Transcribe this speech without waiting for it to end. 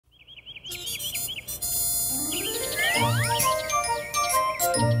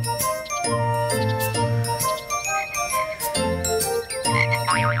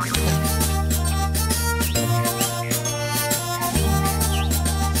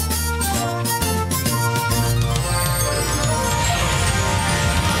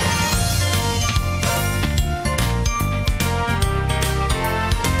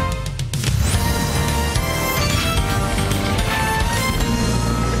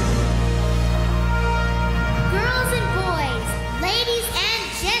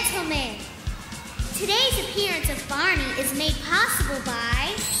possible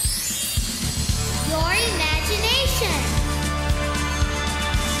by your imagination.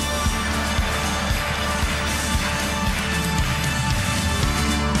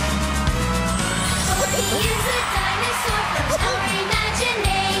 He is a dinosaur from our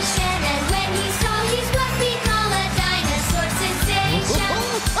imagination, and when he's tall, he's what we call a dinosaur sensation.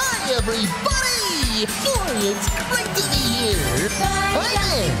 Hi, everybody! Boy, it's great to be here. Barney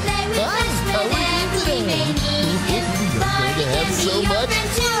doesn't play with us whenever we may need him. Barney can be your friend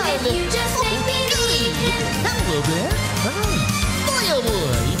too if you just make believe him. Hello there. Hi. Boy, oh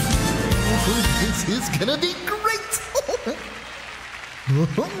boy. This is gonna be great.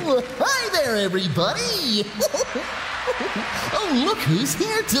 Hi there, everybody. Oh, look who's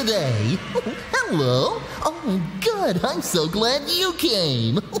here today. Hello. Oh, good. I'm so glad you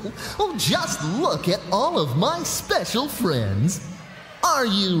came. Oh, just look at all of my special friends. Are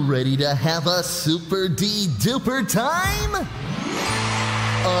you ready to have a super D-duper time?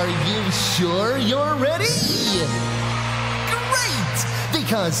 Are you sure you're ready? Great,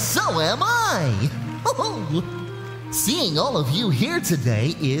 because so am I. Seeing all of you here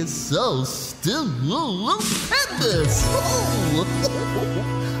today is so stupendous.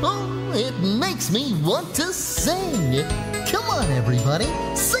 Oh, it makes me want to sing. Come on, everybody,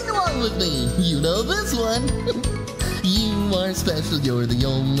 sing along with me. You know this one. You are special, you're the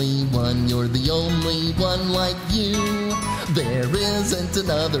only one like you. There isn't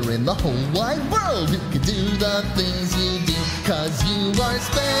another in the whole wide world who can do the things you do. 'Cause you are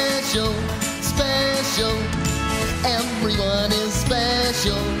special, special. Everyone is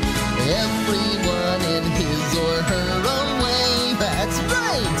special. Everyone in his or her own way. That's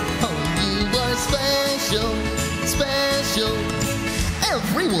right. Oh, you are special, special.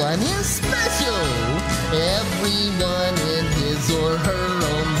 Everyone is special. Everyone in his or her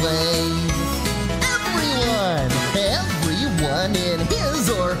own way. Everyone in his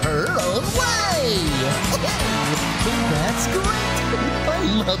or her own way. That's great. I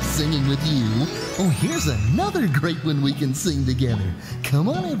love singing with you. Oh, here's another great one we can sing together. Come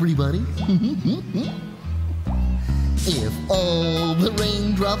on, everybody. If all the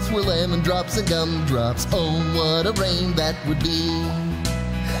raindrops were lemon drops and gumdrops, oh, what a rain that would be.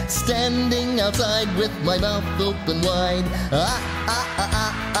 Standing outside with my mouth open wide.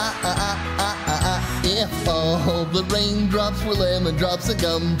 If all the raindrops were lemon drops and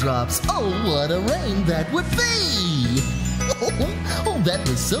gumdrops, oh, what a rain that would be. Oh, that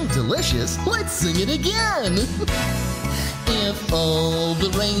was so delicious. Let's sing it again. If all the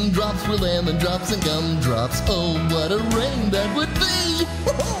raindrops were lemon drops and gumdrops, oh, what a rain that would be.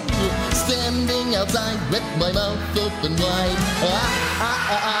 Standing outside with my mouth open wide.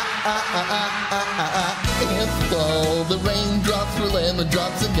 If all the raindrops were lemon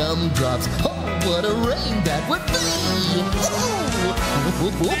drops and gumdrops, oh, what a rain that would be.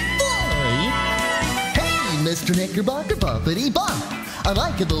 Oh, boy. Hey, Mr. Knickerbocker, boppity bop. I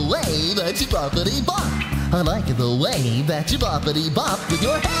like it the way that you boppity bop. I like it the way that you boppity bop with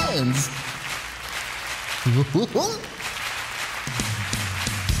your hands. Great!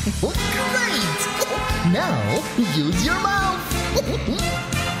 Now, use your mouth.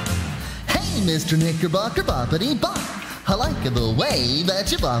 Hey, Mr. Knickerbocker, boppity bop. I like it the way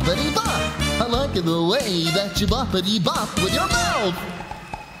that you boppity bop. I like it the way that you boppity bop with your mouth.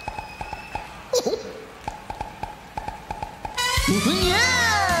 Yeah!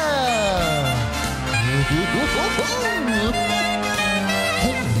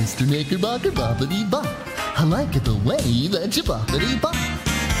 Hey, Mr. Knickerbocker, boppity bop. I like it the way that you boppity bop.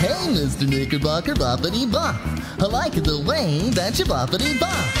 Hey, Mr. Knickerbocker, boppity bop. I like it the way that you boppity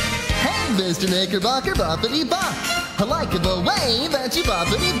bop. Hey, Mr. Knickerbocker, boppity bop. I like it the way that you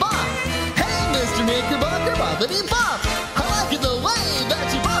boppity bop. Hey, Mr. Knickerbocker, boppity bop. I like it the way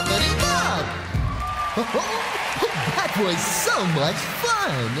that you boppity bop. That was so much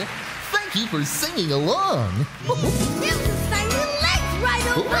fun. Thank you for singing along. There's a shiny legs right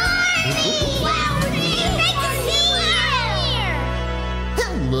over. Wow, you make us here.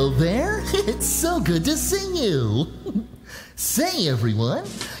 Hello there. It's so good to see you. Say, everyone,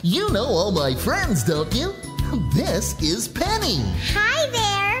 you know all my friends, don't you? This is Penny. Hi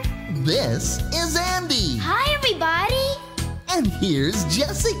there. This is Andy. Hi, everybody. And here's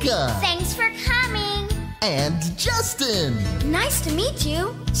Jessica. Thanks for coming. And Justin. Nice to meet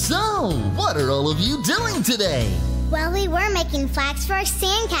you. So, what are all of you doing today? Well, we were making flags for our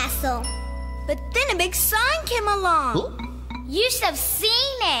sandcastle. But then a big sign came along. Oh. You should have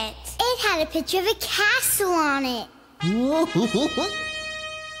seen it. It had a picture of a castle on it.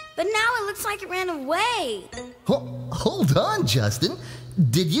 But now it looks like it ran away. Hold on, Justin.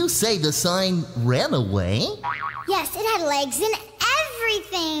 Did you say the sign ran away? Yes, it had legs and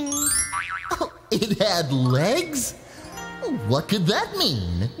everything. Oh, it had legs? What could that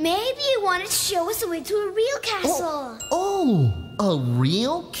mean? Maybe it wanted to show us the way to a real castle. Oh, a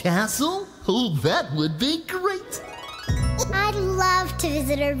real castle? Oh, that would be great. I'd love to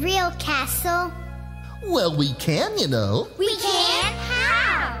visit a real castle. Well, we can, you know. We can?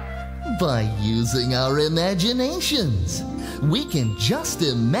 How? By using our imaginations. We can just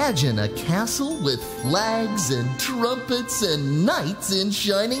imagine a castle with flags and trumpets and knights in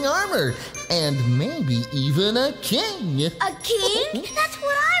shining armor. And maybe even a king. A king? That's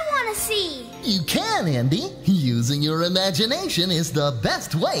what I want to see. You can, Andy. Using your imagination is the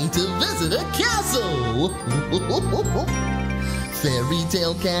best way to visit a castle. Fairy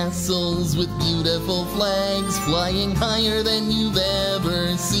tale castles with beautiful flags flying higher than you've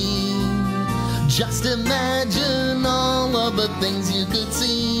ever seen. Just imagine all of the things you could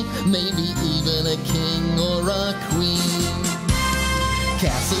see, maybe even a king or a queen.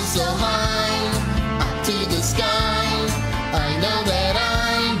 Castle so high, up to the sky, I know that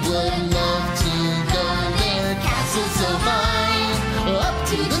I would love to go there. Castle so high, up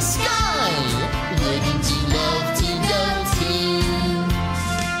to the sky, wouldn't you love to go too?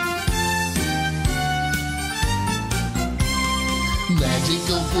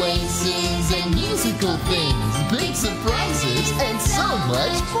 Magical places and musical things, big surprises and so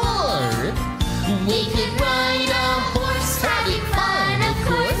much more. We could ride a horse, having fun, of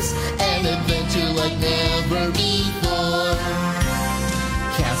course, an adventure like never before.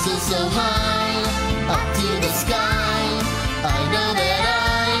 Castle so high, up to the sky, I know that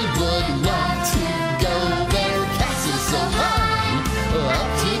I would love to go there. Castle so high, up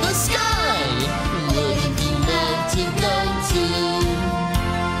to the sky, wouldn't you love to go too?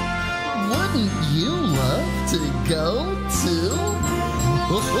 Wouldn't you love to go too?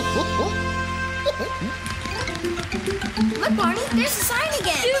 Look, Barney, there's the sign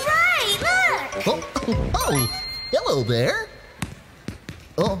again. You're right, look. Oh, hello there.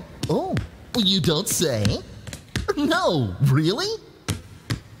 Oh, you don't say? No, really?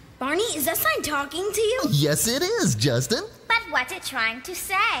 Barney, is that sign talking to you? Yes, it is, Justin. But what's it trying to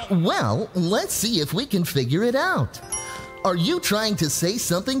say? Well, let's see if we can figure it out. Are you trying to say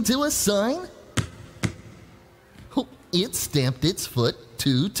something to a sign? Oh, it stamped its foot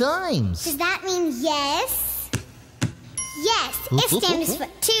 2 times. Does that mean yes? Yes, it stamped its foot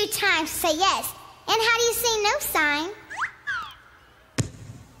 2 times to say yes. And how do you say no sign?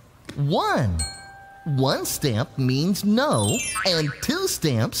 1. 1 stamp means no, and 2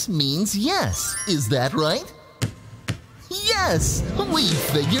 stamps means yes. Is that right? Yes! We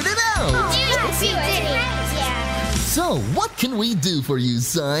figured it out! Yes, we did. Yeah. So, what can we do for you,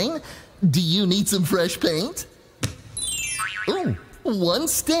 sign? Do you need some fresh paint? Oh, 1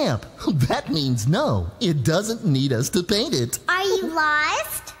 stamp. That means no. It doesn't need us to paint it. Are you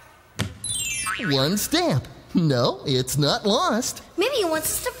lost? 1 stamp. No, it's not lost. Maybe he wants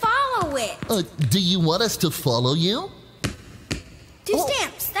us to follow it. Do you want us to follow you? 2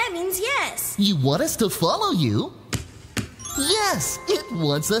 stamps. That means yes. You want us to follow you? Yes, it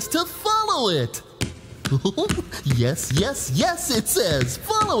wants us to follow it. Yes, yes, yes, it says.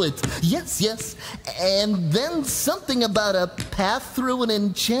 Follow it. Yes, yes. And then something about a path through an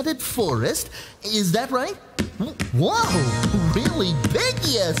enchanted forest. Is that right? Whoa, really big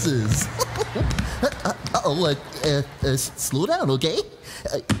yeses. Slow down, okay?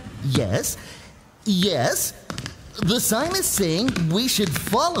 Yes, yes. The sign is saying we should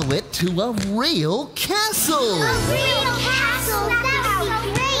follow it to a real castle. A real castle? That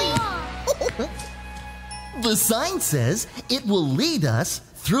would be great. The sign says it will lead us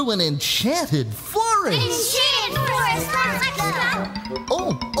through an enchanted forest. Enchanted forest? Let's go.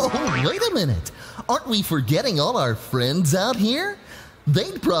 Oh, wait a minute. Aren't we forgetting all our friends out here?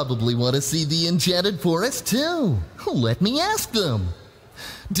 They'd probably want to see the enchanted forest too. Let me ask them.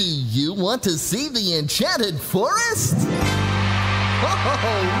 Do you want to see the enchanted forest?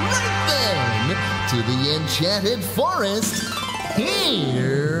 Right then, to the enchanted forest.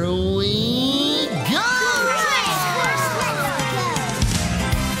 Here we go!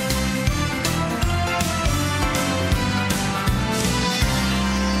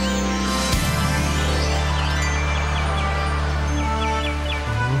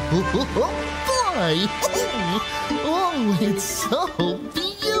 Boy! Oh, it's so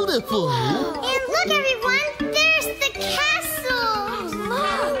beautiful! And look, everyone! There's the castle!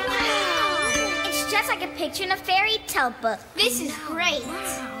 Wow! It's just like a picture in a fairy tale book. This is great.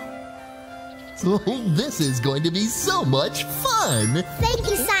 Oh, this is going to be so much fun! Thank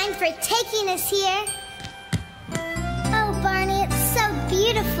you, Sign, for taking us here. Oh, Barney, it's so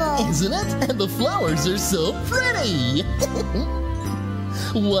beautiful. beautiful. Isn't it? And the flowers are so pretty.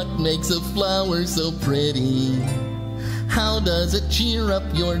 What makes a flower so pretty? How does it cheer up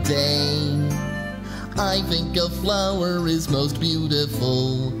your day? I think a flower is most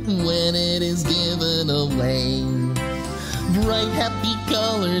beautiful when it is given away. Bright, happy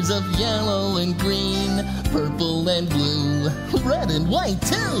colors of yellow and green, purple and blue, red and white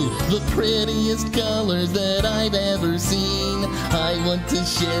too. The prettiest colors that I've ever seen. I want to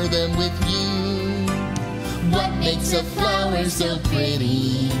share them with you. What makes a flower so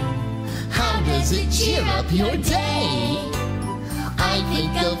pretty? How does it cheer up your day? I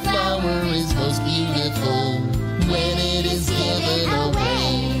think a flower is most beautiful when it is given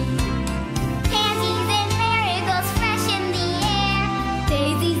away. Pansies and marigolds fresh in the air,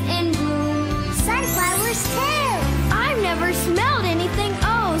 daisies in bloom, sunflowers too. I've never smelled anything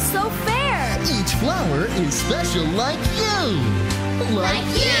so fair. Each flower is special like you. Like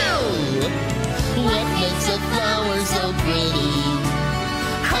you. What makes a flower so pretty?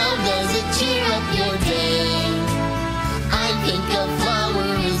 How does it cheer up your day? I think a flower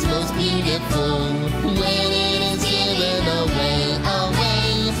is most beautiful when it is given away,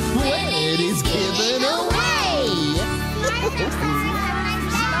 when it is given away.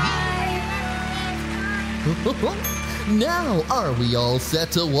 Now, are we all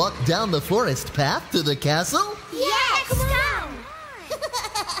set to walk down the forest path to the castle? Yes, come on.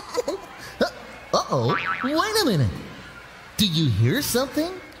 Uh-oh, wait a minute. Do you hear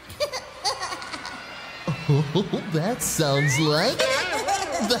something? Oh, that sounds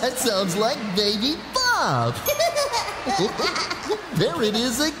like Baby Bob. There it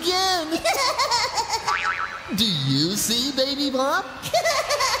is again. Do you see Baby Bob?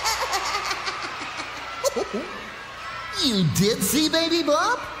 You did see Baby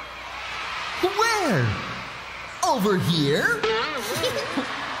Bob? Where? Over here?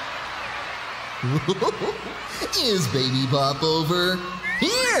 Is Baby Bob over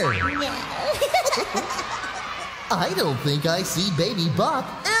here? No. I don't think I see Baby Bop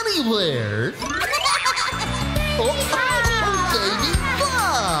anywhere. Oh, Baby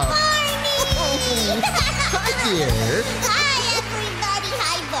Bop! Barney! Hi there. Hi, everybody.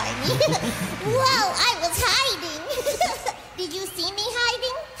 Hi, Barney. Whoa, I was hiding. Did you see me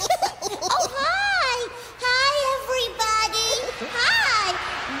hiding? Oh, hi. Hi, everybody. Hi.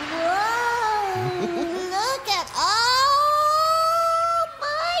 Whoa, look at all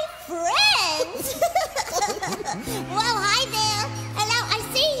my friends. Well, hi there. Hello, I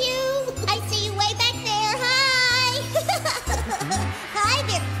see you. I see you way back there. Hi. Hi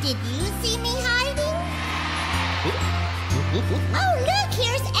there. Did you see me hiding? Oh, look,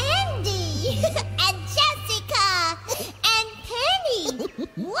 here's Andy. And Jessica. And Penny.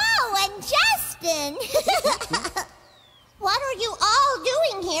 Whoa, and Justin. What are you all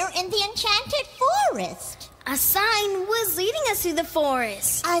doing here in the enchanted forest? A sign was leading us through the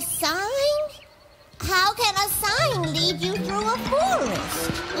forest. A sign? How can a sign lead you through a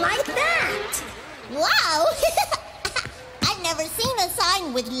forest? Like that. Wow! I've never seen a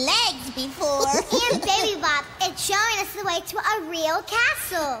sign with legs before. And Baby Bop, it's showing us the way to a real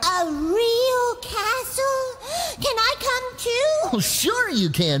castle. A real castle? Can I come too? Oh, sure you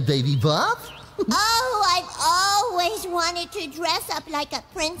can, Baby Bop. Oh, I've always wanted to dress up like a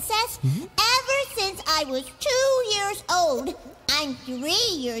princess ever since I was 2 years old. I'm 3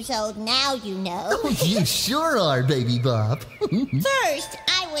 years old now, you know. Oh, you sure are, Baby Bop. First,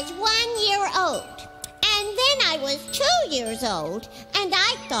 I was 1 year old. And then I was 2 years old. And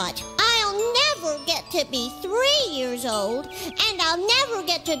I thought, I'll never get to be 3 years old. And I'll never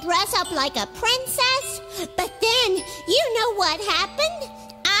get to dress up like a princess. But then, you know what happened?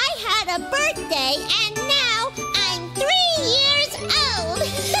 I had a birthday, and now I'm 3 years old.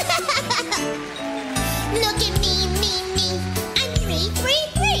 Look at me. I'm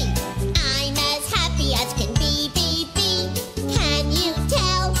 3. I'm as happy as can be. Can you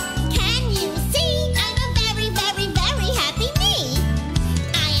tell? Can you see? I'm a very, very, very happy me.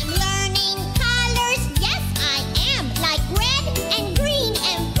 I am learning colors. Yes, I am. Like red and green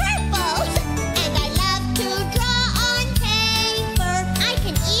and purple. And I love to draw on paper. I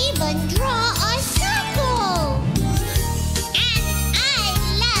can even draw a circle. And I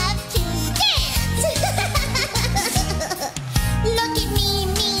love to dance. Look at me.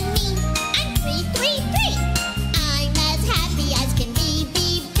 I'm 3. I'm as happy as can be.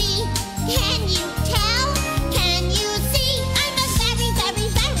 Can you tell? Can you see? I'm a very, very,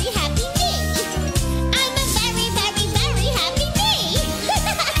 very happy me. I'm a very, very, very happy me.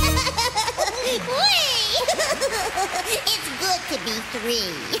 Whee! It's good to be 3.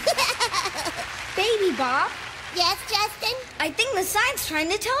 Baby Bop, Yes, Justin? I think the sign's trying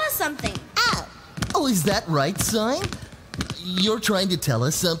to tell us something. Oh. Oh, is that right, Sign? You're trying to tell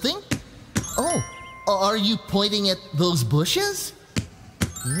us something? Oh, are you pointing at those bushes?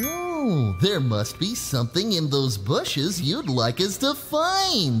 Oh, there must be something in those bushes you'd like us to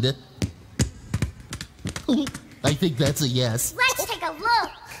find. I think that's a yes. Let's take a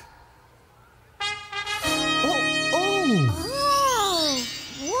look. Oh,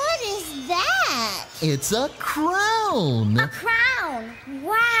 What is that? it's a crown. A crown.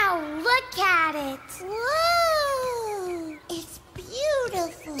 Wow, look at it. Whoa. It's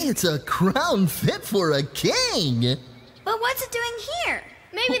beautiful. It's a crown fit for a king. But what's it doing here?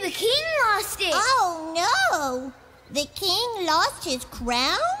 Maybe the king lost it. Oh, no. The king lost his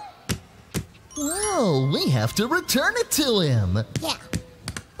crown? Oh, we have to return it to him. Yeah.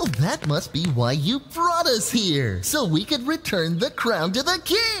 Well, that must be why you brought us here, so we could return the crown to the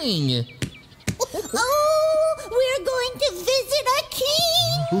king. Oh, we're going to visit a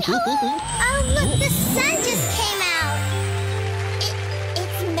king. Oh, look, the sun just came out.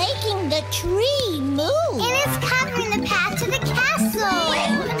 It's making the tree move. And it's covering the path to the castle.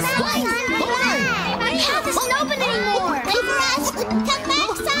 The path isn't open anymore. Wait for us. Come back,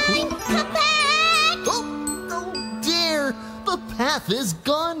 Sign. Come back. Oh, dear, the path is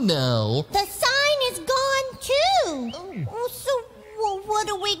gone now. The sign is gone, too. Oh, so what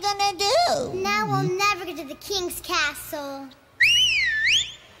are we gonna do? Now we'll never get to the king's castle.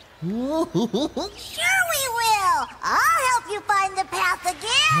 Whoa. Sure we will. I'll help you find the path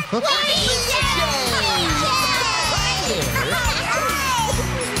again.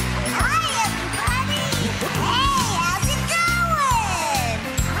 Hi, everybody. Hey, how's it going?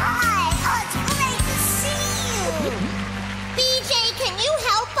 Hi, it's great to see you. BJ, can you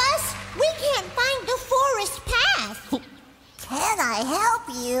help us? We can't find the forest path. Can I help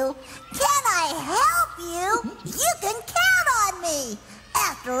you? Can I help you? You can count on me.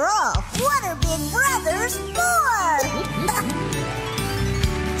 After all, what are big brothers for?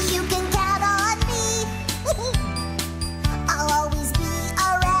 You can count on me. I'll always be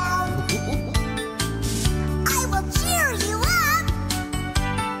around. I will cheer you up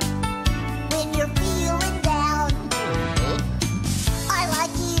when you're feeling down. I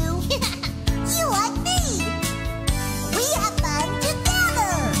like you. You like me. We have fun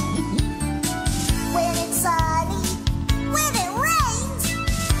together. When it's sunny, when it rains,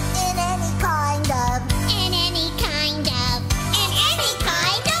 in any kind of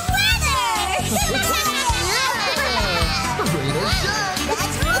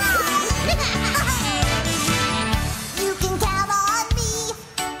You can count on me.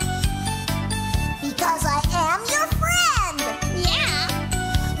 Because I am your friend.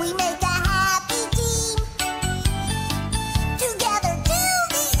 We make a happy team. Together to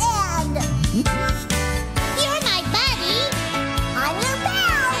the end.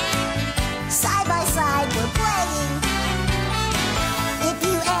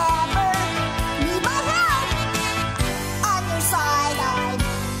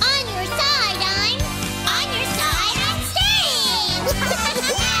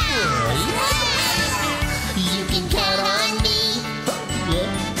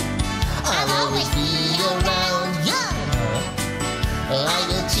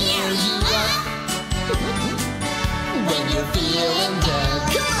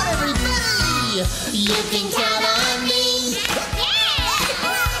 You can count on me.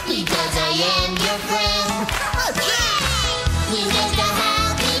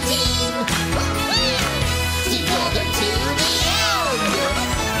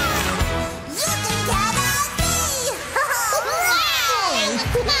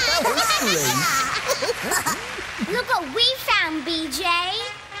 That was great. Look what we found, BJ.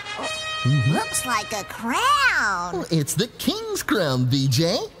 Looks like a crown. It's the king's crown,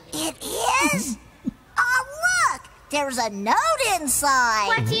 BJ. It is? Oh, look! There's a note inside.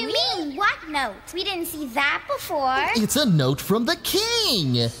 What do you mean? What note? We didn't see that before. It's a note from the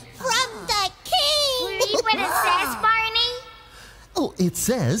king. From the king. Read what it says, Barney. Oh, it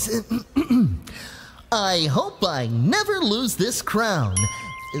says, I hope I never lose this crown.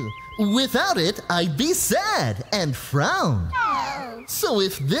 Without it, I'd be sad and frown. So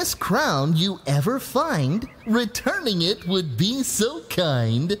if this crown you ever find, returning it would be so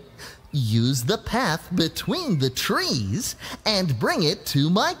kind. Use the path between the trees and bring it to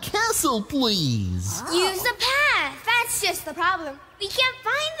my castle, please. Use the path. That's just the problem. We can't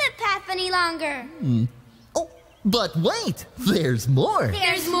find the path any longer. Oh, but wait, there's more.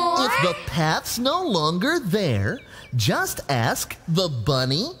 There's more? If the path's no longer there, just ask the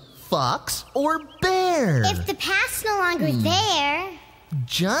bunny, fox, or bear. If the path's no longer there.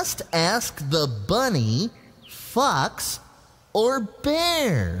 Just ask the bunny, fox or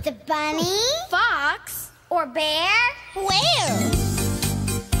bear? The bunny? Fox or bear? Where?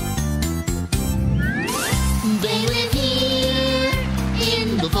 They live here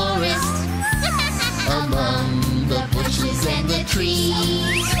in the forest, among the bushes and the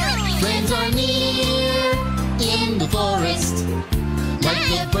trees. Friends are near in the forest, like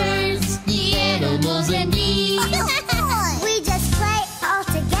the birds, the animals, and bees. We just play all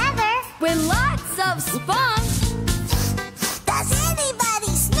together With lots of spunk. Does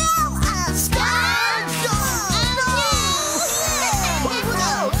anybody smell a skunk?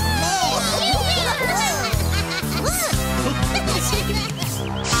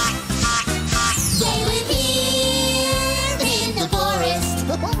 They live here in the forest,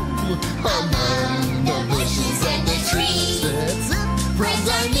 among the bushes and the trees. That's it. Friends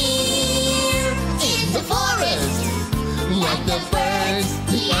are near in the forest, like the birds,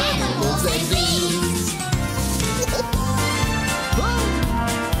 the animals, and bees.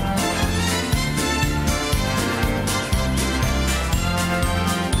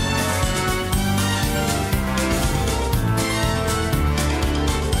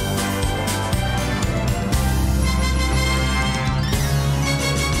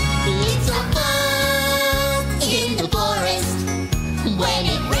 It's a fun in the forest. When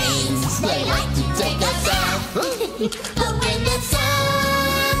it rains, they like to take a bath. But when the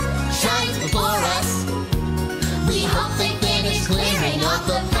sun shines before us, we hope they finish clearing off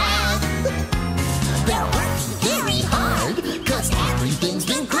the path. They're working very hard, 'cause everything's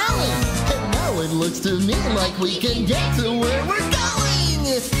been growing. And now it looks to me like we can get to where we're going.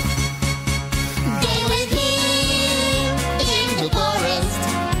 They live here in the forest.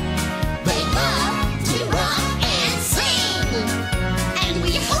 They love to rock and sing. And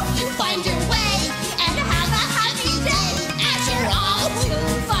we hope you find your way and have a happy day as you're all to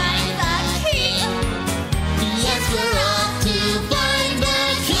find the king. Yes, we're off to find the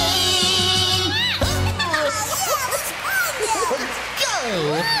king. Go!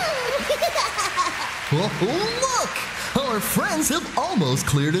 Oh, look! Our friends have almost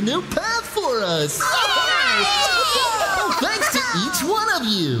cleared a new path for us. Thanks to each one of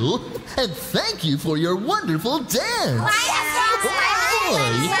you. And thank you for your wonderful dance.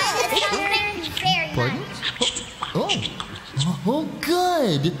 Pardon? Oh,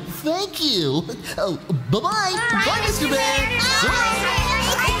 good. Thank you. Oh, bye-bye. Bye, Mr. Bear.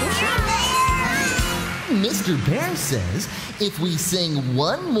 Mr. Bear says if we sing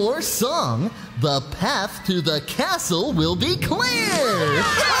one more song, the path to the castle will be clear.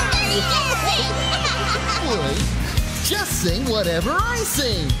 What? Just sing whatever I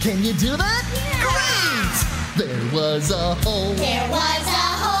sing. Can you do that? Great! There was a hole There was a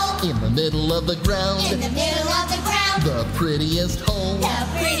hole in the middle of the ground. in the middle of the ground. The prettiest hole The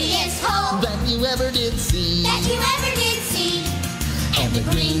prettiest hole that you ever did see. that you ever did see. And the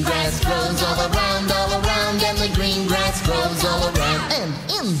green grass grows all around, and the green grass grows all around. And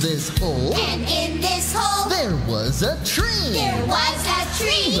in this hole, And in this hole, there was a tree. there was a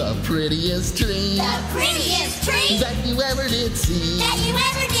tree. The prettiest tree The prettiest tree that you ever did see. that you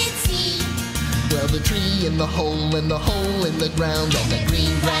ever did see. Well, the tree in the hole in the hole in the ground, and the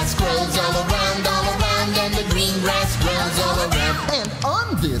green grass grows all around, and the green grass grows all around. And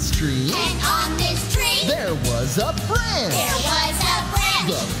on this tree, And on this tree, there was a branch. there was a branch.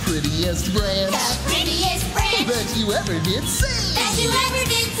 The prettiest branch The prettiest branch that you ever did see. that you ever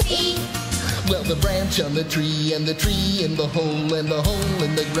did see. Well, the branch on the tree, and the tree in the hole, and the hole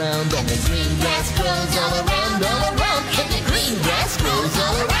in the ground, and the green grass grows all around, and the green grass grows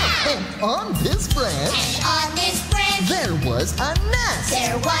all around. And on this branch, And on this branch, there was a nest.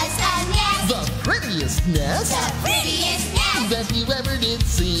 there was a nest. The prettiest nest The prettiest nest that you ever did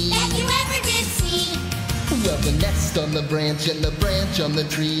see. that you ever did see. Well, the nest on the branch, and the branch on the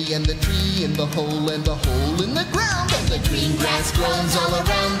tree, and the tree in the hole, and the hole in the ground. And the green grass grows all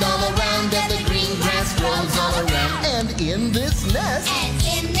around, and the green grass grows all around. And in this nest, And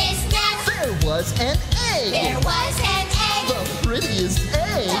in this nest, there was an egg. there was an egg. The prettiest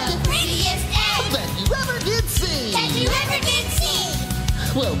egg The prettiest egg that you ever did see. that you ever did see.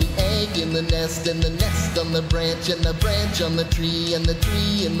 Well, the egg in the nest, and the nest on the branch, and the branch on the tree, and the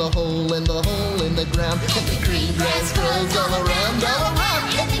tree in the hole, and the hole in the ground. And the green grass grows all around,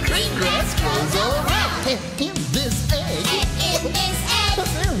 and the green grass grows all around. And in this egg, And in this egg,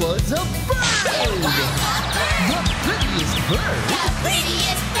 there was a bird. there was a bird. The prettiest bird The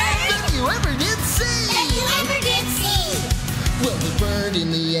prettiest bird that you ever did see. that you ever did see. Well, the bird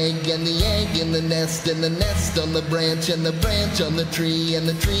in the egg, and the egg in the nest, and the nest on the branch, and the branch on the tree, and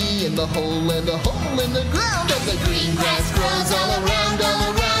the tree in the hole, and the hole in the ground. And the green grass grows all around,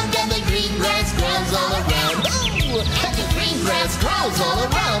 and the green grass grows all around. grass grows all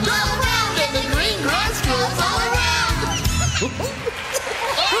around, and the green grass grows all around.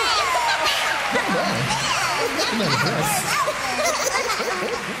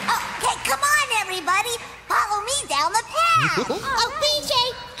 Okay, come on, everybody. Follow me down the path. Oh, BJ,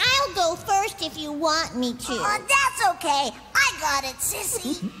 I'll go first if you want me to. Oh, that's okay. I got it,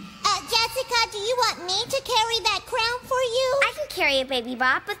 Sissy. Jessica, do you want me to carry that crown for you? I can carry it, Baby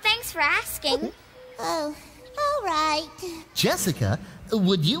Bop, but thanks for asking. Oh, all right. Jessica,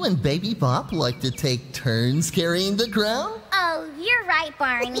 would you and Baby Bop like to take turns carrying the crown? Oh, you're right,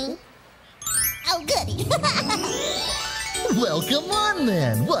 Barney. Oh, goody. Well, come on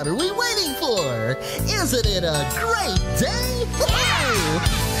then. What are we waiting for? Isn't it a great day? Yeah!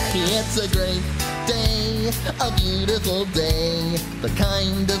 It's a great day, a beautiful day, the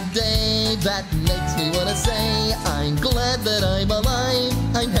kind of day that makes me want to say, I'm glad that I'm alive,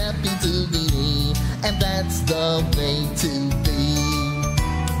 I'm happy to be me, and that's the way to be.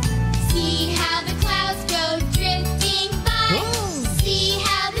 See how the clouds go drifting by. See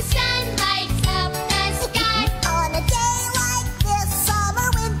how the sun lights up the sky. On a day like this, summer,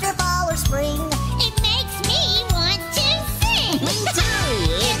 winter, fall, or spring, it makes me want to sing. Me too!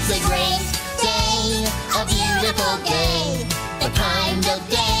 It's a great day, a beautiful day, the kind of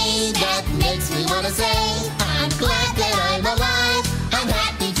day that makes me want to say, I'm glad that I'm alive, I'm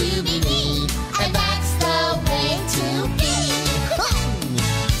happy to be me, and that's the way to be.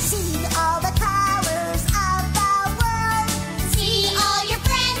 See all the colors of the world. See all your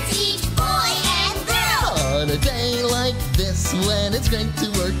friends, each boy and girl. On a day like this, when it's great to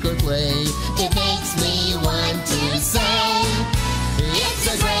work or play, it makes me want to say, it's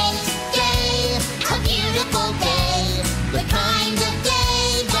a great day, a beautiful day, the kind of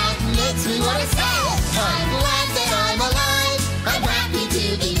day that makes me want to say, I'm glad that I'm alive, I'm happy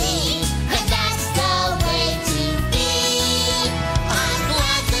to be me, and that's the way to be. I'm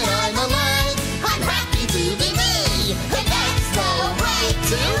glad that I'm alive, I'm happy to be me, and that's the way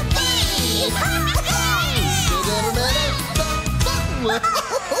to be.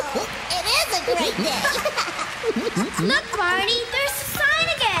 It is a great day. Look, Barney, there's the sign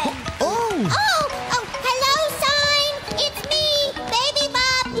again. Oh! Oh, hello, sign. It's me, Baby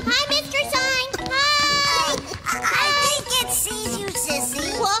Bop. Hi, Mr. Sign. Hi. I think it sees you, Sissy.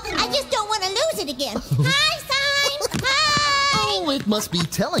 Well, I just don't want to lose it again. Hi, sign. Hi. Oh, it must be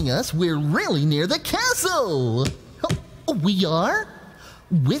telling us we're really near the castle. Oh, we are?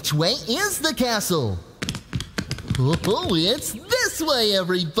 Which way is the castle? Oh, it's this way,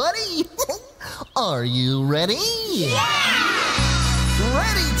 everybody. Are you ready? Yeah.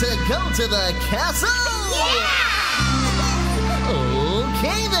 Ready to go to the castle? Yeah.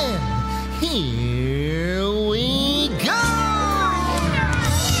 Okay then, here we go!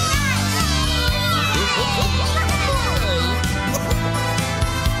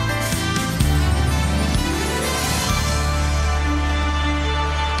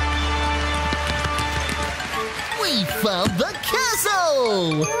 We found the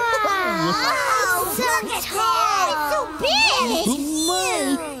castle! Wow, look at that. It's so big. Oh,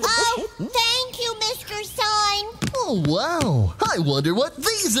 my. Oh, thank you, Mr. Sign. Oh, wow! I wonder what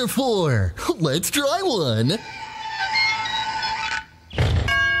these are for! Let's try one!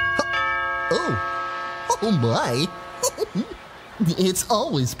 Oh! Oh my! It's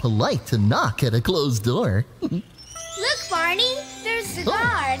always polite to knock at a closed door. Look, Barney, there's the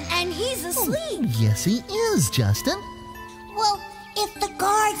guard, and he's asleep. Yes, he is, Justin. Well, if the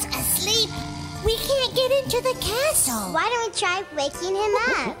guard's asleep, we can't get into the castle. Why don't we try waking him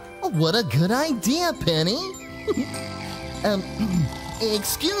up? What a good idea, Penny!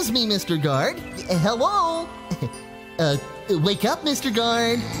 Excuse me, Mr. Guard. Hello? Wake up, Mr.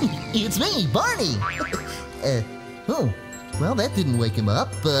 Guard. It's me, Barney. Oh, well, that didn't wake him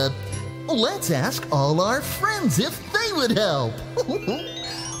up. Let's ask all our friends if they would help.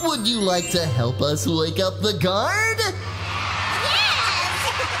 Would you like to help us wake up the guard?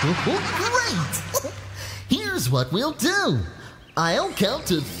 Great! Here's what we'll do. I'll count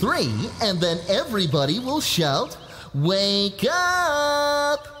to 3, and then everybody will shout, "Wake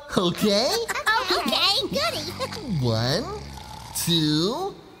up!" Okay? Okay, goody. 1,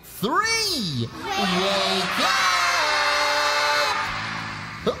 2, 3. Wake up!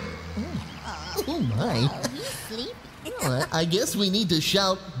 Oh my. You sleep? Well, I guess we need to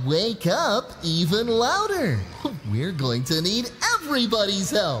shout "Wake up" even louder. We're going to need everybody's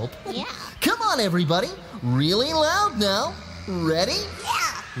help. Yeah. Come on, everybody. Really loud now. Ready?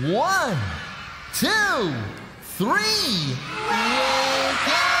 Yeah. 1, 2, 3. Wake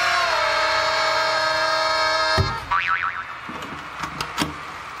up!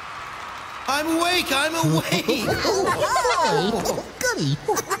 I'm awake. I'm awake. Oh, goody.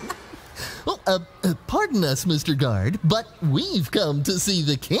 Oh, pardon us, Mr. Guard, but we've come to see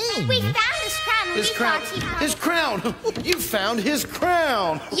the king. We found his crown and His we crown. thought he probably... His crown. You found his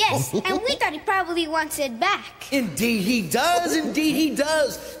crown. Yes, and we thought he probably wants it back. Indeed he does. Indeed he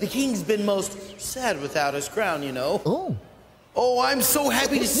does. The king's been most sad without his crown, you know. Oh. Oh, I'm so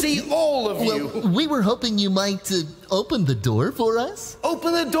happy to see all of you. Well, we were hoping you might open the door for us.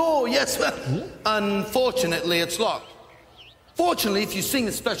 Open the door. Yes, well, unfortunately, it's locked. Fortunately, if you sing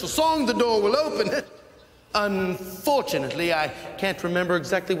a special song, the door will open. Unfortunately, I can't remember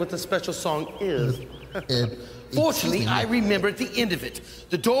exactly what the special song is. Fortunately, I remember at the end of it.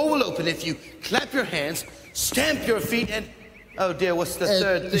 The door will open if you clap your hands, stamp your feet, and... Oh, dear, what's the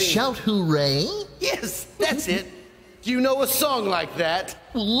third thing? Shout hooray? Yes, that's it. Do you know a song like that?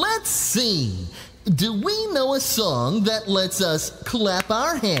 Let's see. Do we know a song that lets us clap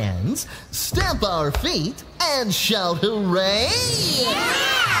our hands, stamp our feet, and shout hooray?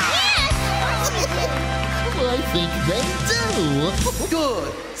 I think they do.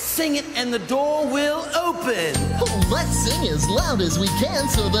 Good. Sing it and the door will open. Let's sing as loud as we can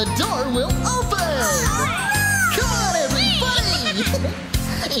so the door will open. Come on, everybody.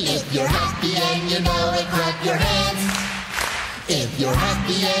 If you're happy and you know it, clap your hands. If you're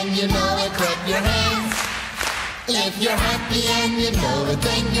happy and you know it, clap your hands. If you're happy and you know it,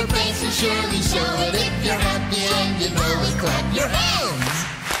 then your face will surely show it. If you're happy and you know it, clap your hands.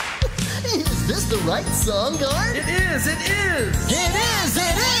 Is this the right song, Guard? It is, it is. It is,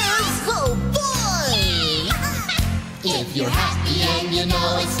 it is. Oh, boy. If you're happy and you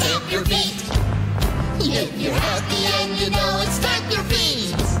know it, stamp your feet. If you're happy and you know it, stamp your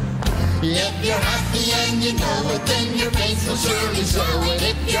feet. If you're happy and you know it, then your face will surely show it.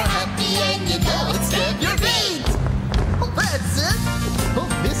 If you're happy and you know it, stamp your feet. Oh, that's it. Oh,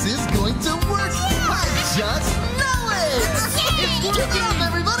 this is going to work. I just know it. Good job,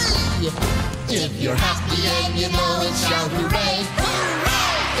 everybody. If you're happy and you know it, shout hooray.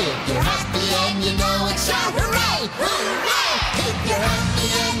 Hooray! If you're happy and you know it, shout hooray. Hooray! If you're happy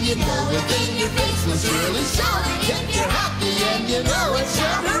and you know it, then your face will surely show it. If you're happy and you know it,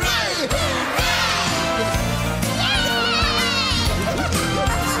 shout hooray. Hooray!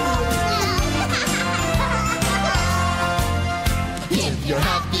 If you're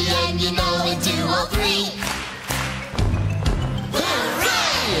happy and you know it, do all three.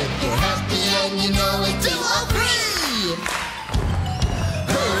 If you're happy and you know it, do all three.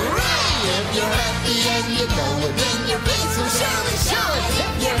 Hooray! If you're happy and you know it, then your face will surely show it.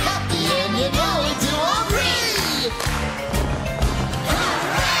 If you're happy and you know it, do all three.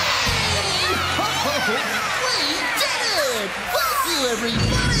 Hooray! We did it! Thank you,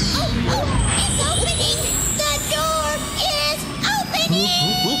 everybody! It's opening! The door is opening!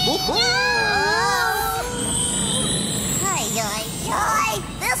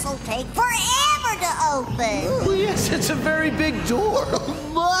 This'll take forever to open. Oh, yes, it's a very big door.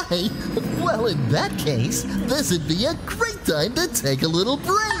 My! Well, in that case, this would be a great time to take a little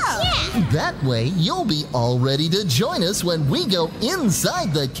break. Yeah. That way, you'll be all ready to join us when we go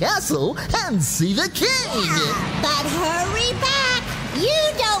inside the castle and see the king. But hurry back.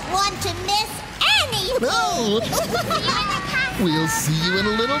 You don't want to miss anything. No! We'll see you in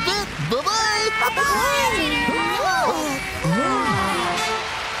a little bit. Bye-bye. Bye-bye.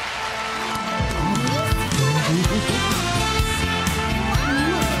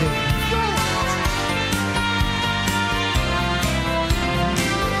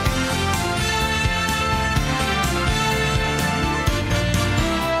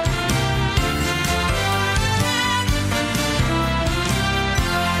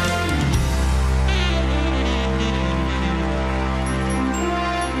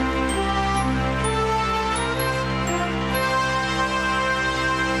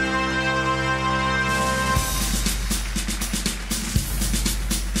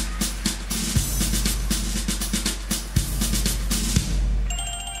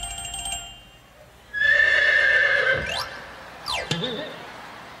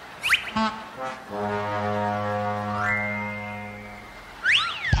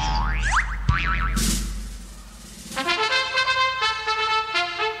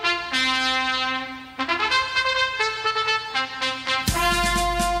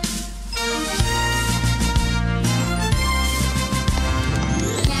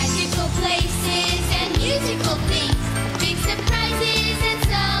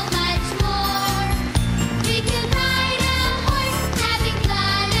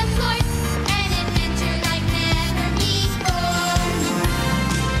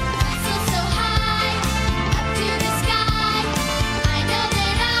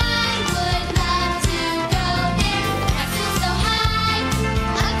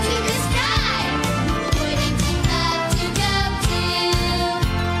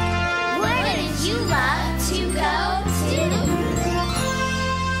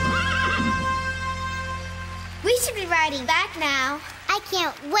 should be riding back now. I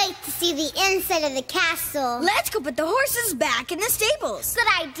can't wait to see the inside of the castle. Let's go put the horses back in the stables. Good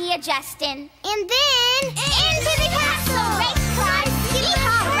idea, Justin. And then, into the castle! Race cars,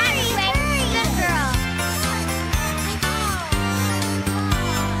 yeehaw, run away. Good girl.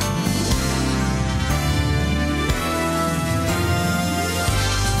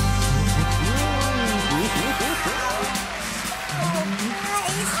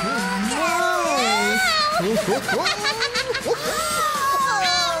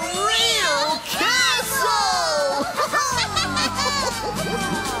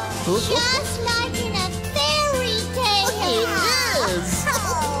 Just like in a fairy tale. It is!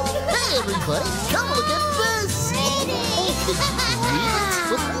 Hey, everybody, come look at this!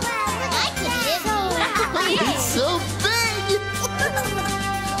 I can live. It's so big!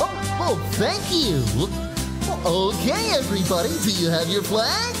 Oh, thank you! Okay, everybody, do you have your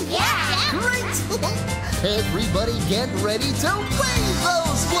flag? Yeah. Great! Everybody get ready to wave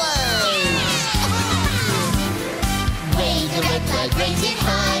those flags! Wave the red flag, raise it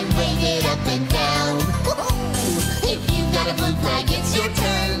high, wave it up and down. If you've got a blue flag, it's your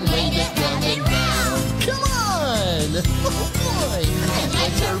turn, wave it round and round. Come on! Oh, boy! And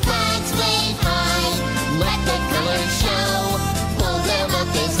let your flags wave high, let the colors show. Pull them up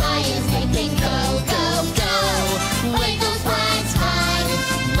as high as they can go, go, go. Wave those flags high,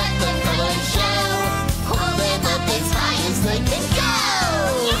 let the colors show. Pull them up as high as they can go.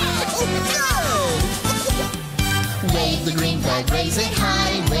 Wave the green flag, raise it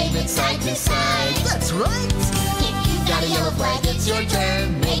high, wave it side to side. That's right! If you've got a yellow flag, it's your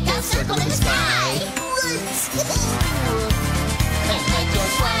turn, make a circle in the sky. And let your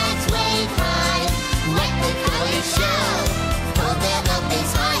flags wave high, let the colors show. Pull them up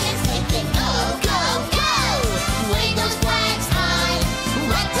as high as they can go, go, go. Wave those flags high,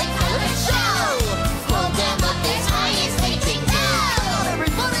 let the colors show. Pull them up as high as they can go.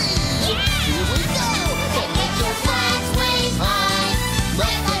 Everybody! Here we go! And let your flags wave high,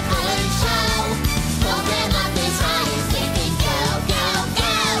 let the colors show. Pull them up as high as they can go, go,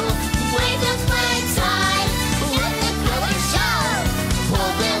 go. Wave those flags high, let the colors show.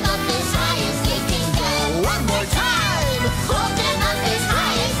 Pull them up as high as they can go. One more time! Pull them up as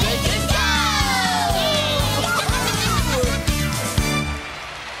high as they can go.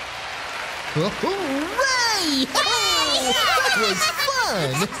 Hooray! That was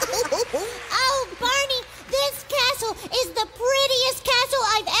fun! Oh, Barney, this castle is the prettiest castle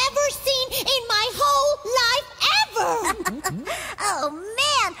I've ever seen in my whole life ever. Oh,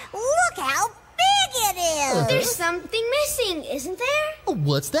 man, look how big it is. There's something missing, isn't there?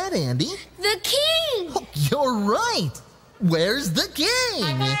 What's that, Andy? The king. Oh, you're right! Where's the king?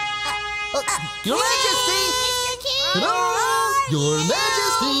 Your Majesty! Mr. King. Hello? Your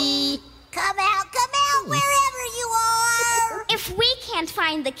Majesty! Come out, wherever you are. If we can't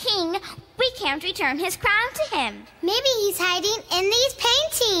find the king, we can't return his crown to him. Maybe he's hiding in these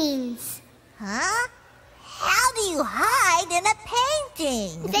paintings. Huh? How do you hide in a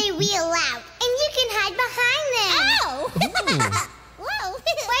painting? They wheel out, and you can hide behind them. Oh! Whoa!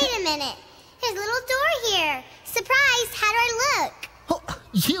 Wait a minute. There's a little door here. Surprise! How do I look? Oh,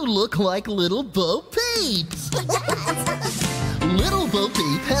 you look like Little Bo Peep! Little Bo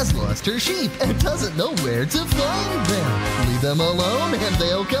Peep has lost her sheep and doesn't know where to find them. Leave them alone and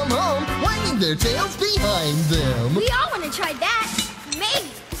they'll come home, wagging their tails behind them. We all want to try that.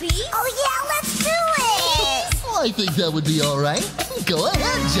 Maybe, please? Oh, yeah, let's do it. I think that would be all right. Go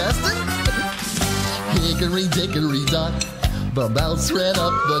ahead, Justin. Hickory dickory dock, the mouse ran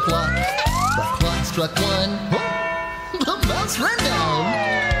up the clock. The clock struck one. Oh, the mouse ran down.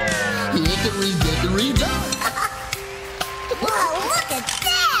 Hickory dickory dock. Whoa, look at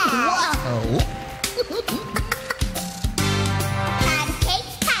that. Wow.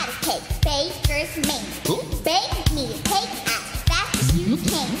 Pat a cake, baker's man. Oh. Bake me a cake as fast as you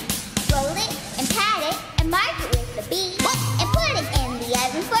can. Roll it and pat it and mark it with the B. And put it in the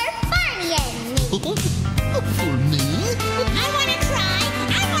oven for Barney and me. For me? I wanna try.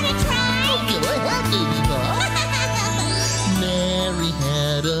 Go ahead, baby boy. Mary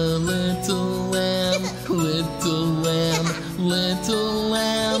had a little lamb, little lamb, little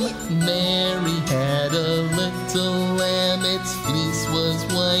lamb. Mary had a little lamb, its fleece was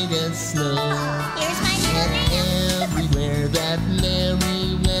white as snow. Here's my little And lamb. everywhere that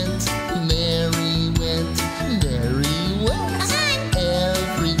Mary went, Mary went, Mary went.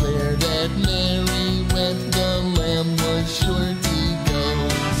 Everywhere that Mary went, the lamb was sure to go.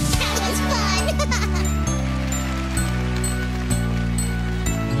 That was fun.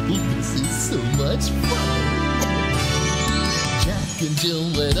 This is so much fun. Jack and Jill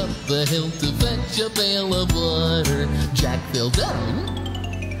went up the hill to fetch a pail of water. Jack fell down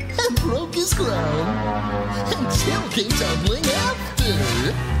and broke his crown, and Jill came tumbling after.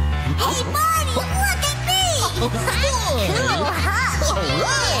 Hey, Barney, look at me! Oh, boy! Cool, huh? All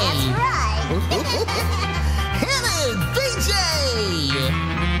right! That's right. Hit it, BJ!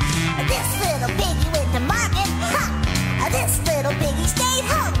 This little piggy went to market. Ha! This little piggy stayed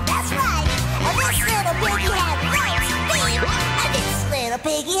home. That's right. This little piggy had roast beef. This little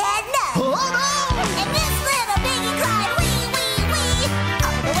piggy had none. Oh, no! And this little piggy cried wee, wee, wee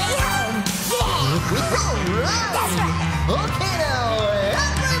all the way home. Yeah! All right! That's right. Okay, now,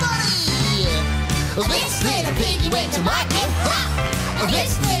 everybody! This little piggy went to market. Ha!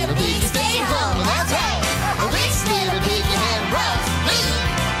 This little piggy stayed home. That's right. This little piggy had roast beef.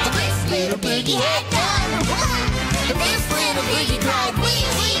 This little piggy had none. Ha! This little piggy cried wee,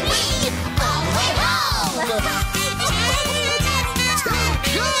 wee, wee all the way home.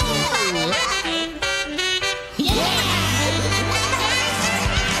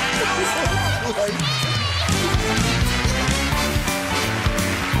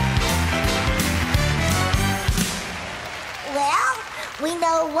 Well, we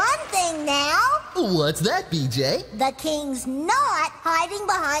know one thing now. What's that, BJ? The king's not hiding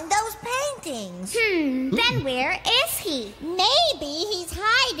behind those paintings. Then where is he? Maybe he's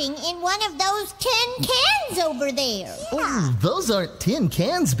hiding in one of those tin cans over there. Oh, those aren't tin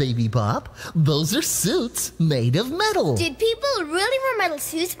cans, Baby Bop. Those are suits made of metal. Did people really wear metal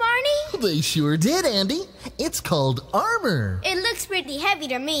suits, Barney? They sure did, Andy. It's called armor. It looks pretty heavy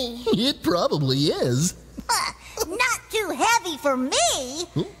to me. It probably is. Not too heavy for me.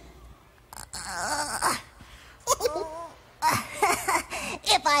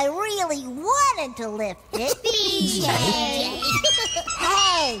 If I really wanted to lift it. BJ.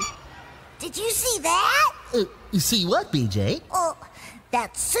 Hey, did you see that? You see what, BJ? Oh,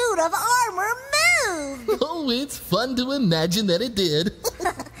 that suit of armor moved. Oh, it's fun to imagine that it did.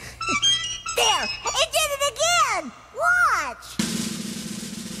 There, it did it again. Watch.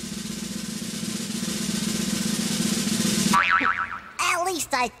 At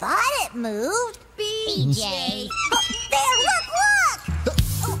least I thought it moved. BJ. There, look!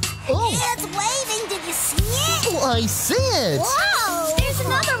 Oh. It's waving. Did you see it? Oh, I see it. Whoa! There's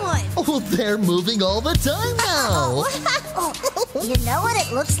another one. Oh, they're moving all the time now. You know what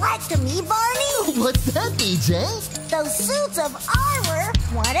it looks like to me, Barney? What's that, BJ? Those suits of armor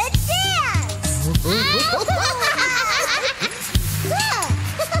want to dance.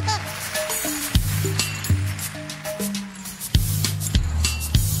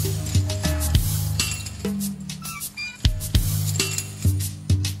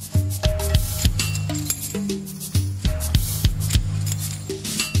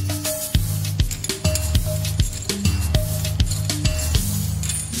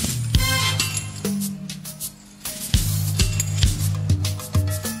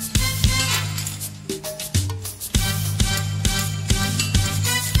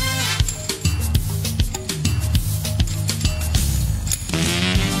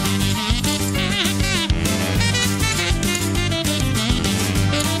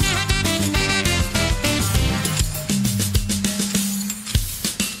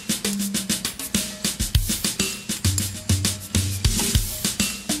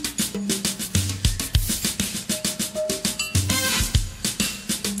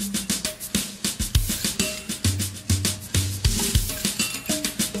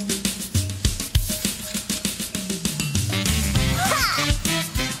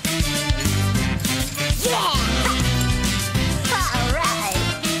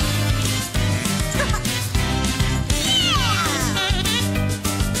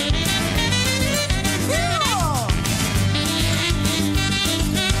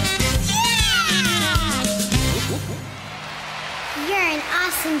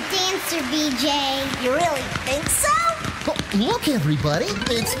 BJ. You really think so? Oh, look, everybody,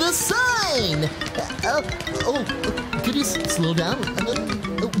 it's the sign. Could you slow down?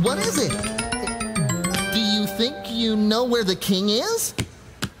 What is it? Do you think you know where the king is?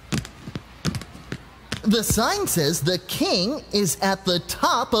 The sign says the king is at the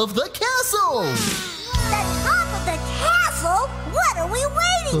top of the castle. The top of the castle? What are we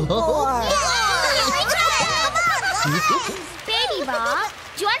waiting for? Baby Bob,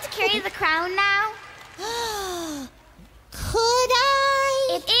 do you want to carry the crown now? Could I?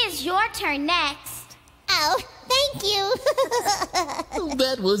 It is your turn next. Oh, thank you.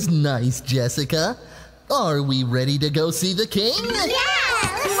 That was nice, Jessica. Are we ready to go see the king? Yeah!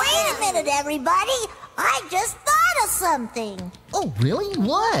 Wait a minute, everybody. I just thought of something. Oh, really?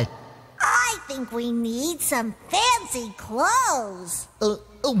 What? I think we need some fancy clothes.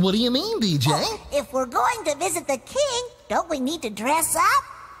 What do you mean, BJ? If we're going to visit the king, don't we need to dress up?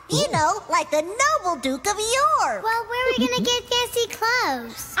 You know, like the noble Duke of York. Well, where are we gonna get fancy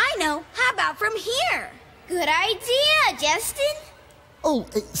clothes? I know. How about from here? Good idea, Justin. Oh,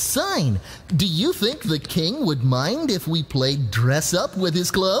 Sign, do you think the king would mind if we played dress up with his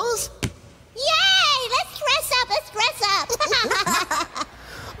clothes? Yay! Let's dress up, let's dress up.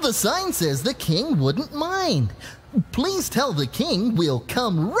 The sign says the king wouldn't mind. Please tell the king we'll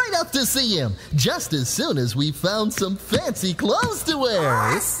come right up to see him just as soon as we've found some fancy clothes to wear.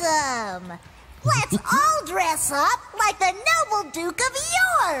 Awesome. Let's all dress up like the noble Duke of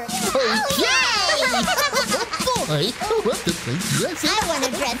York. Okay! Boy, what the big dress up? I want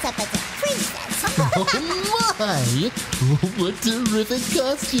to dress up as a princess. Oh my! What terrific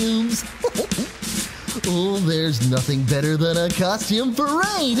costumes! Oh, there's nothing better than a costume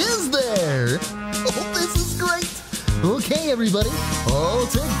parade, is there? Oh, this is great! Okay, everybody, all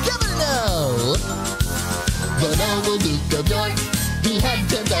together now! The noble Duke of York, he had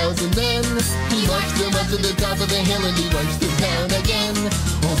 10,000 men. He marched them up to the top of the hill and he marched them down again.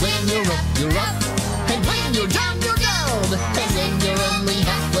 Oh, when you're up, you're up. And when you're down, you're down. And when you're only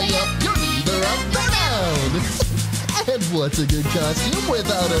halfway up, you're neither up nor down. And what's a good costume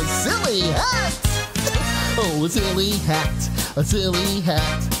without a silly hat? Oh, a silly hat, a silly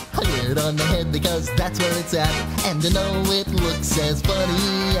hat. I wear it on my head because that's where it's at. And I know it looks as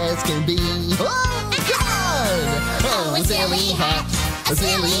funny as can be. Oh, come on! Oh, a silly hat, a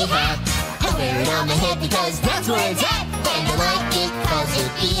silly hat. I wear it on my head because that's where it's at. And I like it cause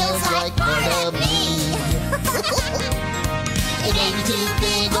it feels like part of me. It may be too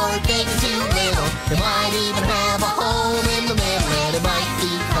big or it may be too little. It might even have a hole in the middle. And it might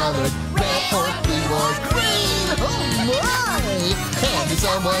be colored red or blue or green. Oh my! And if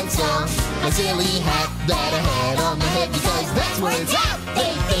someone saw a silly hat that I had on my head because that's where it's at,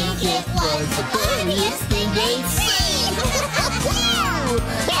 they think it was the funniest thing they'd seen.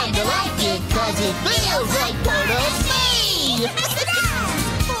 And I like it cause it feels like part of me.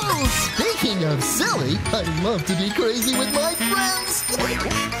 Oh, speaking of silly, I love to be crazy with my friends.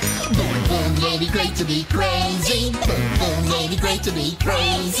 Boom, boom, maybe great to be crazy. Boom, boom, maybe great to be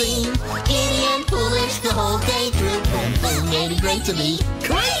crazy. Giddy and foolish the whole day through. Boom, boom, maybe great to be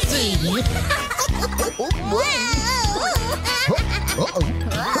crazy.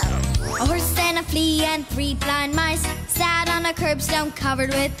 A horse and a flea and 3 blind mice sat on a curbstone covered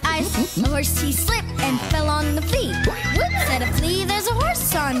with ice. A horse, he slipped and fell on the flea. Whoops, said a flea, there's a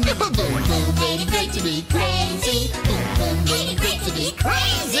horse on me. Boom, boom, maybe great to be crazy. Boom, boom, maybe great to be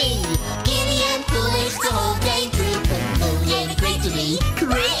crazy. Giddy and foolish the whole day through. Boom, boom, maybe great to be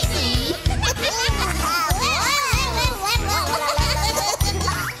crazy.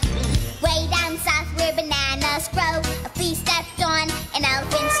 Way down south where bananas grow, a flea stepped on an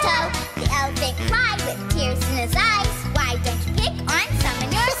elephant's toe. The elephant cried with tears in his eyes. Why don't you pick on some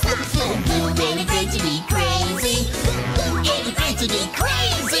in your size? Boom, boom, maybe great to be crazy. Boom, boom, maybe great to be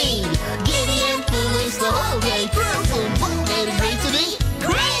crazy. Giddy and foolish the whole day through. Boom, boom, maybe great to be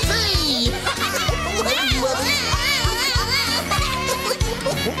crazy.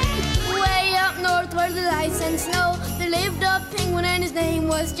 Way up north where the ice and snow, there lived a penguin and his name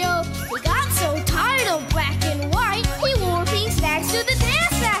was Joe. He got so tired of black and white, he wore pink slacks to the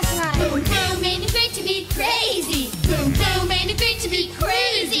dance last night. Boom, boom, made it great to be crazy. Boom, boom, made it great to be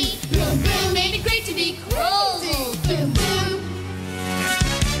crazy. Boom, boom, made it great to be crazy. Boom, boom.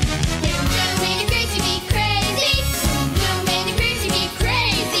 Boom, boom, made it great to be crazy. Boom, boom, made it great to be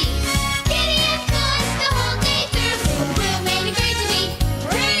crazy. Giddy and foolish the whole day through. Boom, boom, made it great to be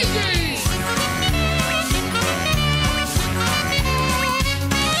crazy.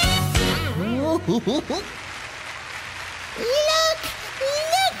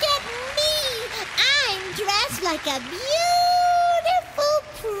 Look at me! I'm dressed like a beautiful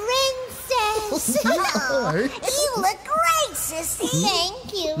princess. You look great, sissy.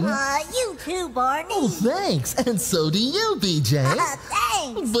 Thank you. You too, Barney. Oh, thanks. And so do you, BJ.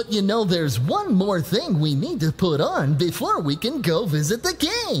 Thanks. But you know, there's one more thing we need to put on before we can go visit the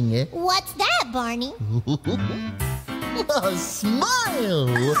king. What's that, Barney? A smile!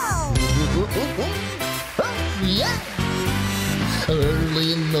 Oh, yeah!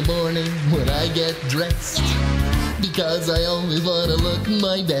 Early in the morning when I get dressed, because I always want to look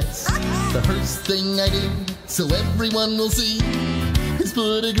my best. The first thing I do, so everyone will see, is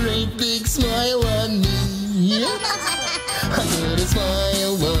put a great big smile on me. I put a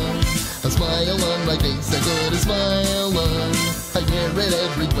smile on my face, I put a smile on. I wear it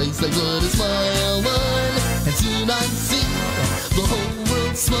every place, I put a smile on. And soon I see the whole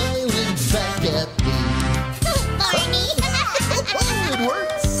world smiling back at me. Barney! It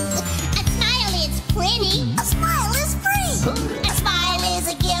works! penny. A smile is free. A smile is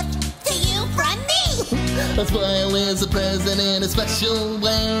a gift to you from me. A smile is a present in a special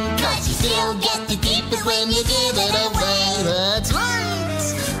way. 'Cause you still get to keep it when you give it away. That's right.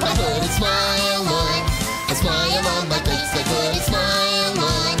 I put a smile on my face. I put a smile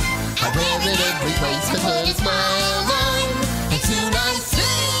on. I wear it every place. I put a smile on. And soon I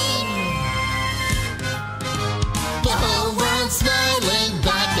see the whole world smiling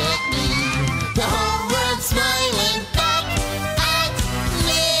back at me. The whole world smiling back at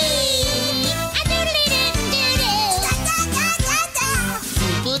me.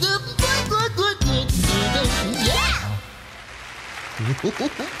 Yeah!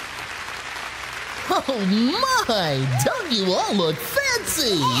 Oh my! Don't you all look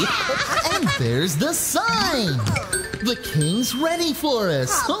fancy? And there's the sign. The king's ready for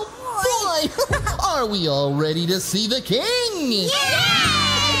us. Oh boy! Are we all ready to see the king? Yay!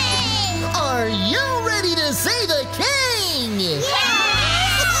 Are you ready to see the king?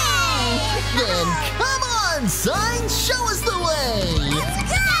 Then come on, sign, show us the way.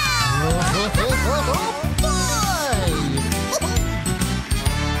 Oh boy!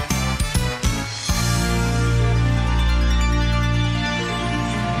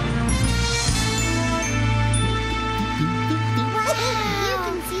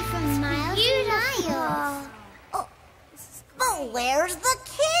 But where's the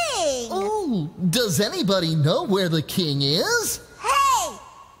king? Oh, does anybody know where the king is? Hey,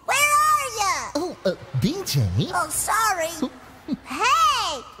 where are ya? Oh, BJ? Oh, sorry.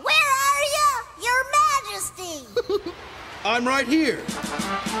 Hey, where are ya? Your Majesty. I'm right here.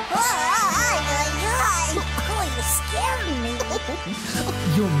 Oh, you scared me.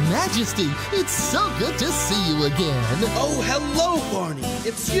 Your Majesty, it's so good to see you again. Oh, hello, Barney.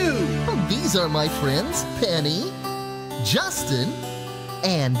 It's you. Oh, these are my friends, Penny, Justin,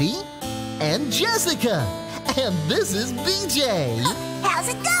 Andy, and Jessica. And this is BJ. How's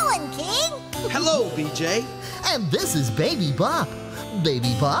it going, King? Hello, BJ. And this is Baby Bop.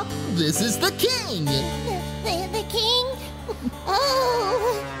 Baby Bop, this is the king. The king?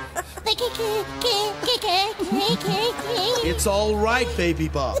 Oh, the king. It's all right, Baby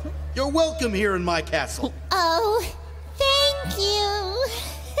Bob. You're welcome here in my castle. Oh, thank you.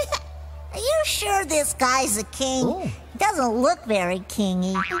 Are you sure this guy's a king? Oh. Doesn't look very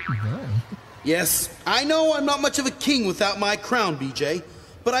kingy. Yes, I know I'm not much of a king without my crown, BJ,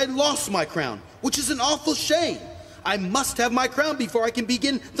 but I lost my crown, which is an awful shame. I must have my crown before I can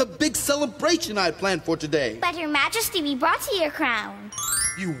begin the big celebration I planned for today. But Your Majesty, we brought you your crown.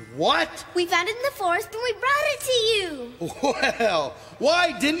 You what? We found it in the forest and we brought it to you. Well,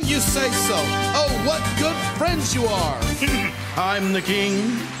 why didn't you say so? Oh, what good friends you are. I'm the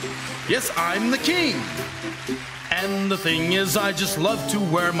king. Yes, I'm the king. And the thing is, I just love to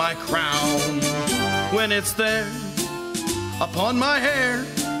wear my crown. When it's there, upon my hair,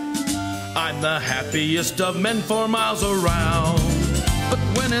 I'm the happiest of men for miles around. But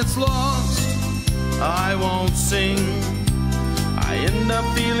when it's lost, I won't sing. I end up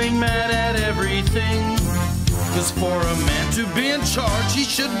feeling mad at everything. 'Cause for a man to be in charge, he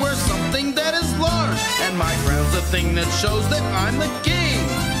should wear something that is large. And my crown's the thing that shows that I'm the king.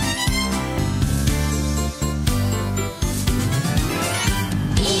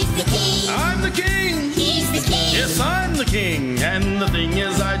 He's the king. I'm the king. He's the king. Yes, I'm the king. And the thing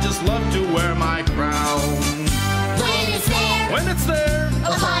is, I just love to wear my crown. When it's there,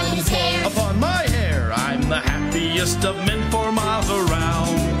 Upon his hair, upon my hair, I'm the happiest of men for miles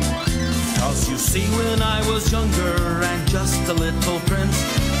around. 'Cause you see, when I was younger and just a little prince,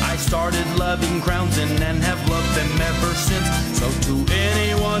 I started loving crowns and have loved them ever since. So to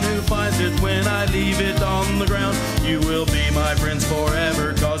anyone who finds it when I leave it on the ground, you will be my friends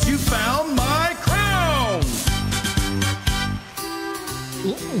forever, 'cause you found my crown.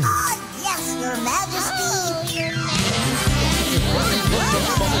 Oh, yes, Your Majesty.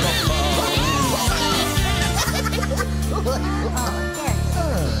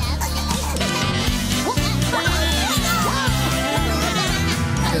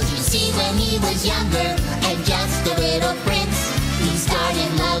 Cause you see, when he was younger and just a little prince, he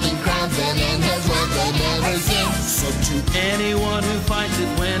started loving crowns and has loved them ever since. So to anyone who finds it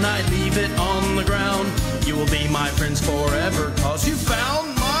when I leave it on the ground, you will be my friends forever, 'cause you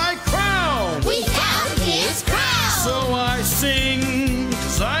found my crown. We found his crown. So I sing,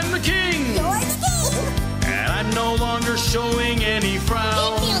 'cause I'm the king. You're the king. And I'm no longer showing any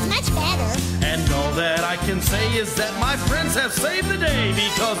frown. It feels much better. And all that I can say is that my friends have saved the day,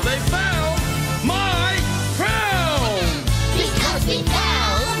 because they found my crown. Because we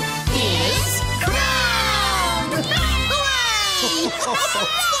found his crown. Hooray!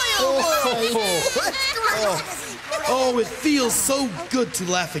 Oh, it feels so good to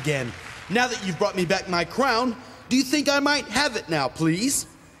laugh again. Now that you've brought me back my crown, do you think I might have it now, please?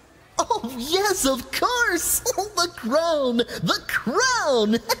 Oh, yes, of course. The crown. The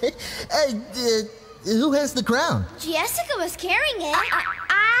crown. Who has the crown? Jessica was carrying it.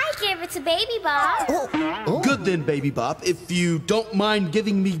 I gave it to Baby Bob. Oh. Good then, Baby Bop. If you don't mind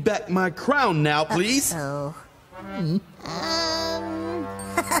giving me back my crown now, please.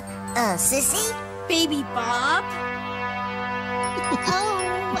 Sissy? Baby Bob?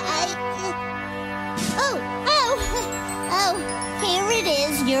 Here it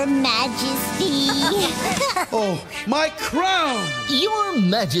is, Your Majesty. Oh, my crown! Your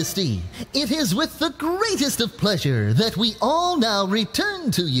Majesty, it is with the greatest of pleasure that we all now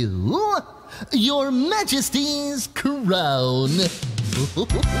return to you Your Majesty's crown.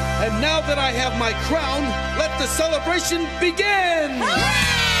 And now that I have my crown, let the celebration begin!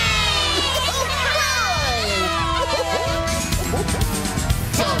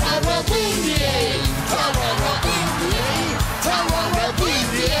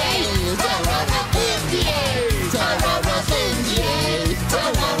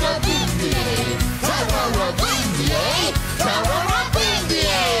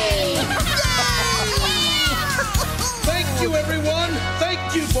 Thank you, everyone.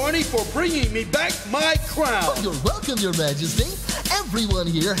 Thank you, Barney, for bringing me back my crown. Oh, you're welcome, Your Majesty. Everyone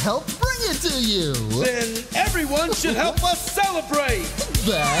here helped bring it to you. Then everyone should help us celebrate. That's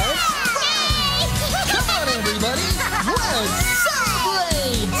right. Come on, everybody. Let's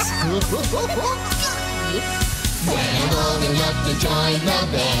celebrate. When I'm old enough to join the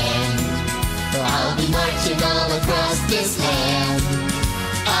band, I'll be marching all across this land.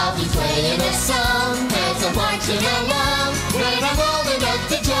 I'll be playing a song as I'm marching along. When I'm old enough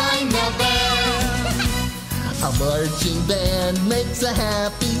to join the band. A marching band makes a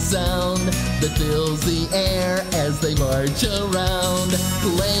happy sound that fills the air as they march around.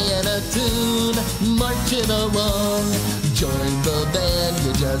 Playing a tune, marching along. Join the band,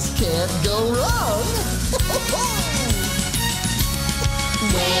 you just can't go wrong.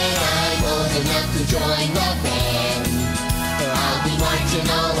 When I'm old enough to join the band, I'll be marching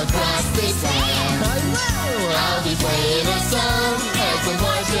all across this land. I will. I'll be playing a song as I'm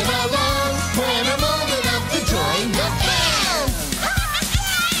marching along. When I'm old enough to join the band.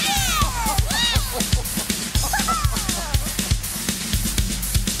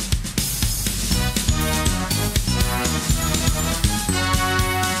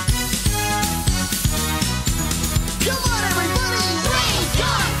 Come on, everybody. Raise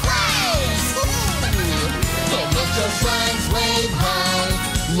your flags! And let your flags wave high.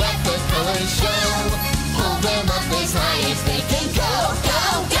 Let the colors show. Hold them up as high as they can go, go,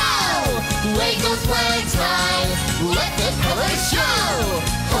 go! Wave those flags high. Let the colors show.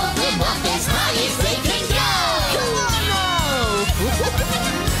 Hold them up as high as they can go. Come on now.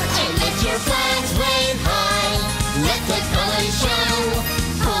 And let your flags wave high. Let the colors show.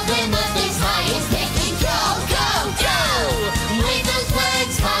 Hold them up as high as they can go, go, go! Wave those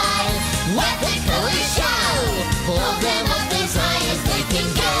flags high. Let the colors show. Hold them up as high as they can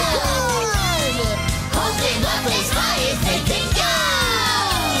go. Hold them up as high as they can go.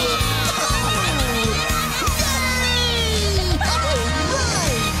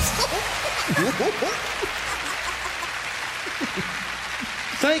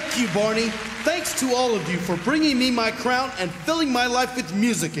 Thank you, Barney. Thanks to all of you for bringing me my crown and filling my life with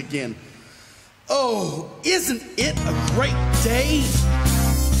music again. Oh, isn't it a great day?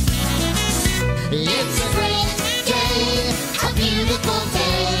 It's a great day, a beautiful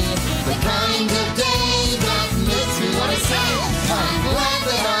day, the kind of day that makes me want to say, I'm glad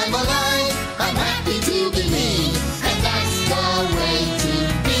that I'm alive, I'm happy to be me, and that's the way to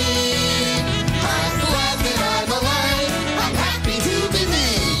be. I'm glad that I'm alive, I'm happy to be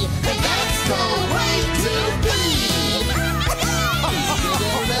me, and that's the way to be.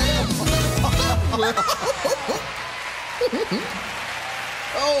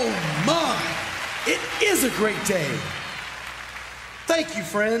 Oh, my! It is a great day. Thank you,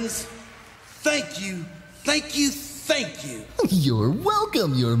 friends. Thank you, thank you, thank you. You're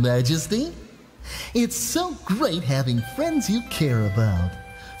welcome, Your Majesty. It's so great having friends you care about.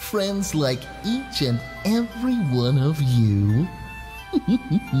 Friends like each and every one of you.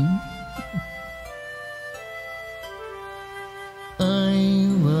 I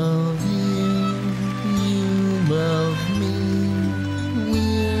love you, you love me.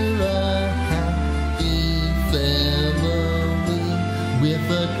 We're a happy family with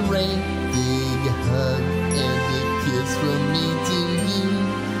a great big hug and a kiss from me to you.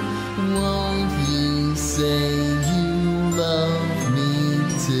 Won't you say you love me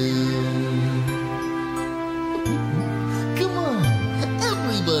too?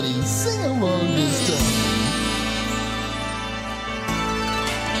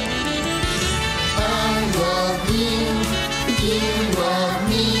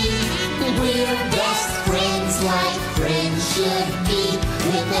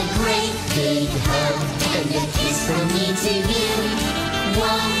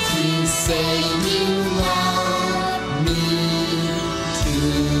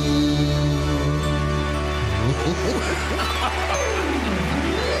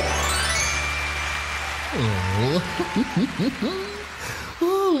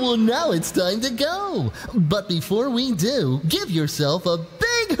 Oh, well, now it's time to go. But before we do, give yourself a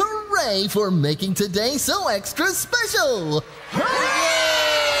big hooray for making today so extra special. Hooray!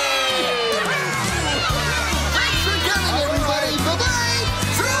 Thanks for coming, everybody. Bye-bye.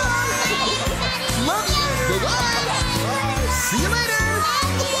 Love you. Bye-bye. See you later.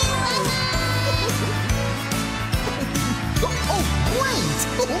 Oh, wait.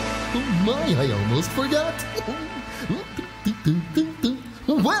 Oh, my, I almost forgot.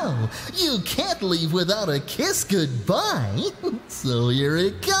 Well, you can't leave without a kiss goodbye. So here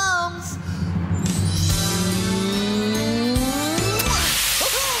it comes.